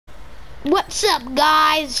What's up,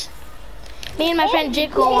 guys? Me and my friend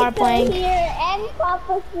Jacob are playing. Here and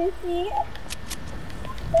Papa Sissy.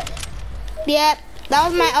 Yep, that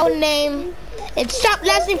was my own name. And stop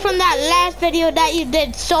listening from that last video that you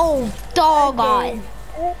did so doggone.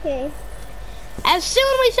 Okay. As soon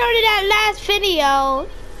as we started that last video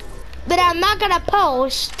that I'm not gonna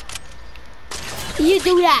post, you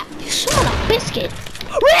do that. You son of a biscuit.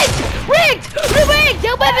 Rigged! Rigged! Rigged!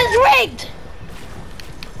 The weapon's rigged!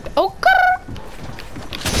 Okay.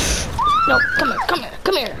 No,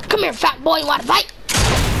 come here, fat boy. You wanna fight?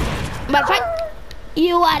 You wanna fight?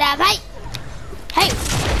 You wanna fight? Hey,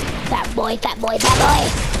 fat boy.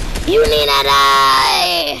 You need to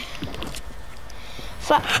die!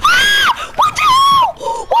 Ah! What the hell?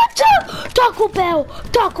 What the?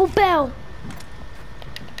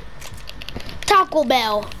 Taco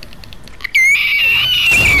Bell.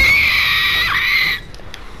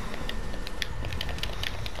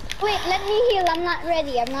 Wait, let me heal. I'm not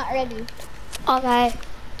ready. Okay.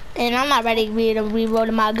 And I'm not ready to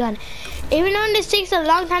reload my gun. Even though this takes a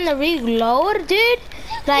long time to reload, dude.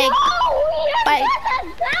 Like, no, we are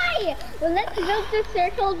gonna die. Well, let's build the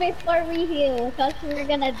circle before we heal, because we're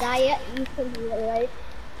gonna die easily, right?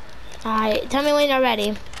 Alright, tell me when you're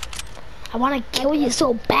ready. I wanna kill you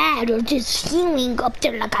so bad. You're just healing up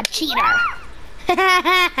there like a cheater.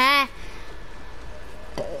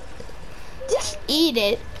 Just eat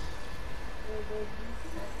it.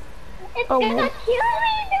 It's gonna kill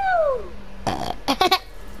me now.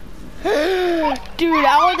 Dude,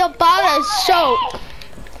 I was about to choke.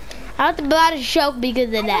 I was about to choke because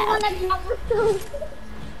of that. I don't wanna drop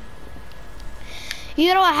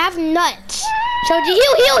You don't have nuts. So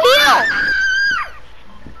heal.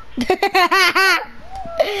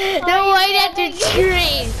 The way that you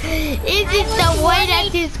scream. Is it the way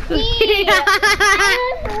that you scream?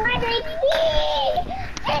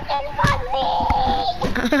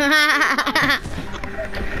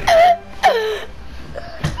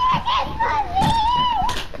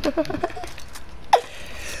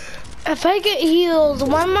 If I get healed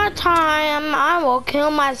one more time, I will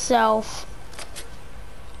kill myself.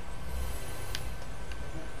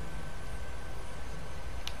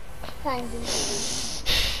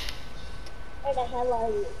 Where the hell are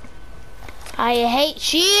you? I hate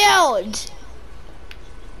shields.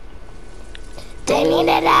 They need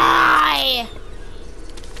to die.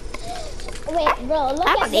 Wait, bro, look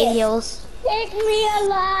I at don't need this. heals. Take me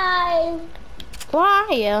alive. Where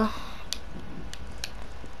are you?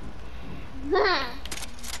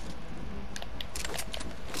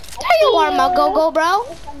 There you are, my go-go, bro.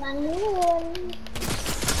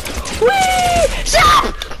 Whee!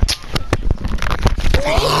 Stop!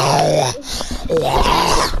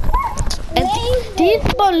 These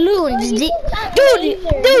balloons, dude, you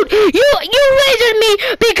raised me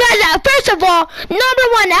because first of all, number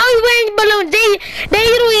one, I was wearing balloons. They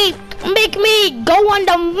usually make me go on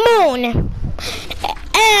the moon.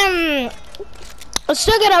 And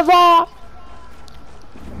second of all,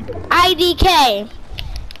 IDK.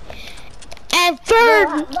 And third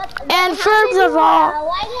of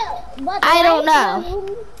all, I don't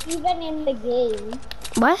know. Even in the game,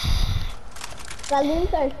 What?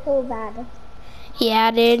 balloons are so bad.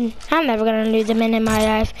 Yeah, dude. I'm never gonna lose them in my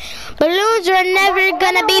life. Balloons are never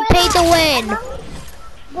gonna be paid to win.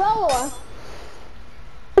 Bro,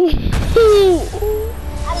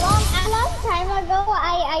 a long time ago,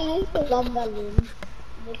 I used to love balloons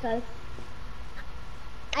because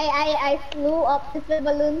I flew up to the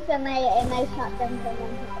balloons and I shot them from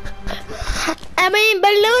on top. I mean,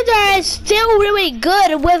 balloons are still really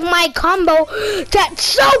good with my combo. That's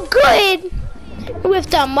so good with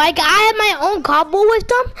them. Like, I have my own combo with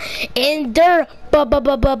them, and they're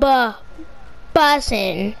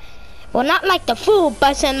bussin'. Well, not like the food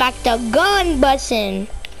bussin', like the gun bussin'.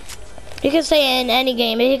 You can say in any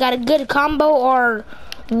game, if you got a good combo or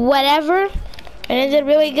whatever, and it's a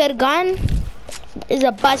really good gun, it's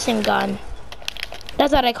a bussin' gun.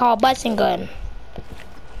 That's what I call a bussin' gun.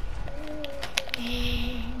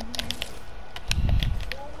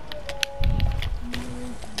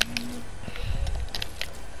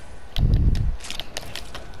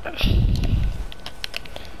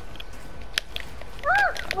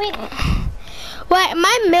 Wait, What?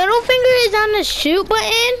 My middle finger is on the shoot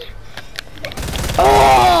button?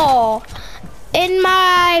 Oh! And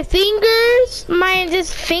my fingers,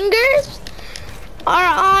 fingers are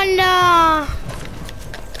on the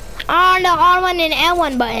R1 and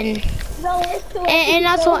L1 button. no, it's too And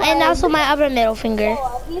also my other middle finger.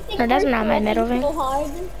 You think No, that's we're not my middle sweating finger. so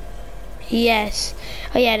hard? Yes.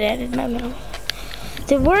 Oh yeah, that is my middle.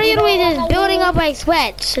 The worry is just building up like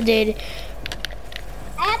sweats, dude.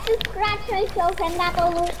 I have to scratch myself and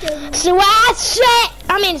that'll loosen. Slash it!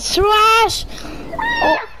 I mean, slash!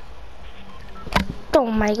 Oh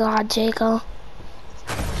my god, Jacob.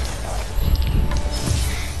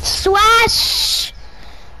 Slash!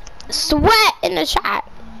 Sweat in the chat.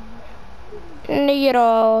 In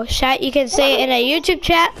the chat, you can say it in a YouTube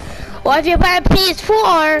chat. Or if you're playing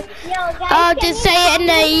PS4, just say it in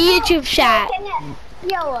the YouTube chat.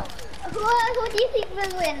 Yo, who do you think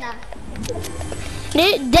will win?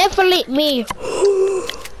 Definitely me.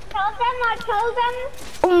 Tell them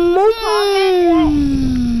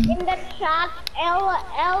in the chat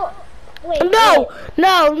wait.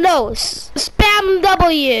 No. Spam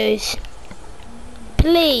W's.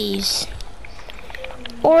 Please.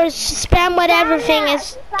 Or spam whatever thing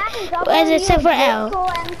is except for L.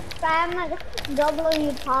 And spam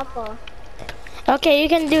W Papa. Okay, you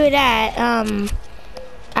can do that.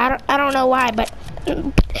 I don't know why, but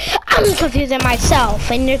I'm confusing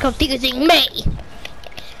myself and you're confusing me.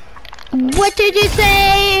 What did you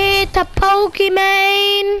say to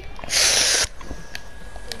Pokemon?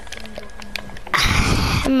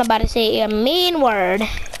 I'm about to say a mean word.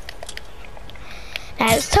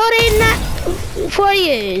 That's totally not for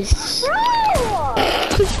you. Bro!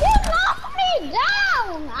 You knocked me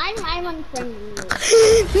down! I'm unfriendly.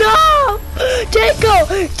 No! Jacob,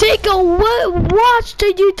 watch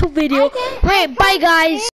the YouTube video. Right, bye guys.